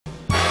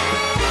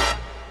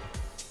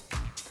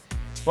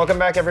Welcome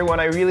back, everyone.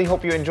 I really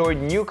hope you enjoyed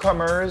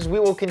Newcomers. We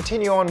will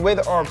continue on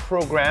with our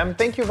program.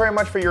 Thank you very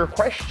much for your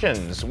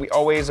questions. We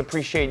always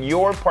appreciate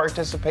your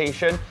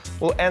participation.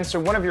 We'll answer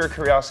one of your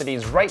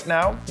curiosities right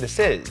now. This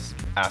is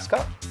Ask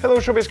Up. Hello,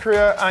 Showbiz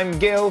Korea. I'm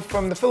Gail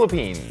from the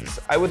Philippines.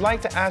 I would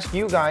like to ask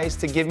you guys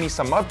to give me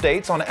some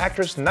updates on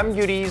actress Nam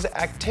Gyuri's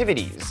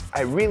activities.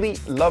 I really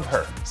love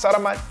her.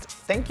 Salamat.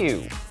 Thank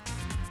you.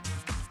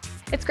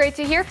 It's great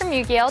to hear from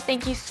you, Gail.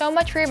 Thank you so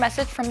much for your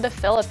message from the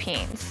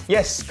Philippines.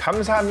 Yes,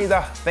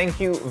 감사합니다. Thank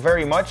you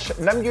very much.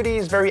 Nam Gyuri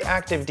is very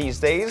active these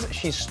days.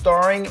 She's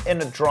starring in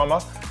a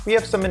drama. We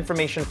have some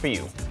information for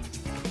you.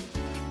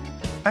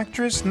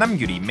 Actress Nam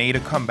Gyuri made a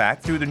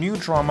comeback through the new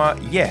drama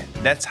Yeah,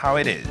 That's How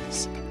It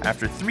Is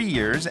after 3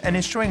 years and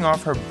is showing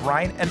off her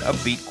bright and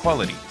upbeat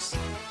qualities.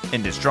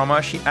 In this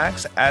drama, she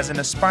acts as an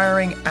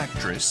aspiring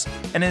actress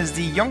and is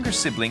the younger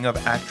sibling of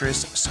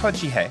actress Seo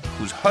Ji-hye,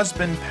 whose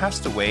husband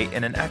passed away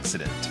in an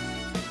accident.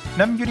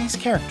 Nam Gyuri's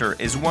character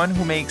is one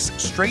who makes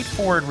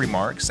straightforward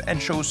remarks and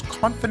shows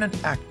confident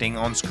acting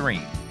on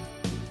screen.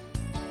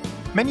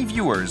 Many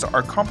viewers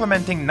are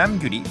complimenting Nam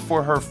Gyuri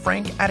for her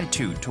frank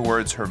attitude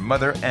towards her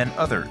mother and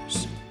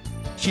others.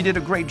 She did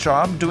a great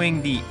job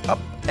doing the up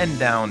and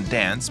down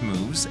dance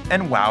moves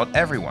and wowed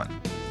everyone.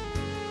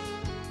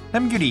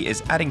 Nam Gyuri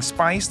is adding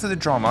spice to the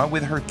drama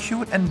with her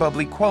cute and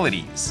bubbly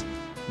qualities.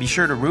 Be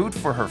sure to root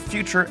for her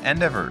future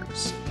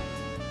endeavors.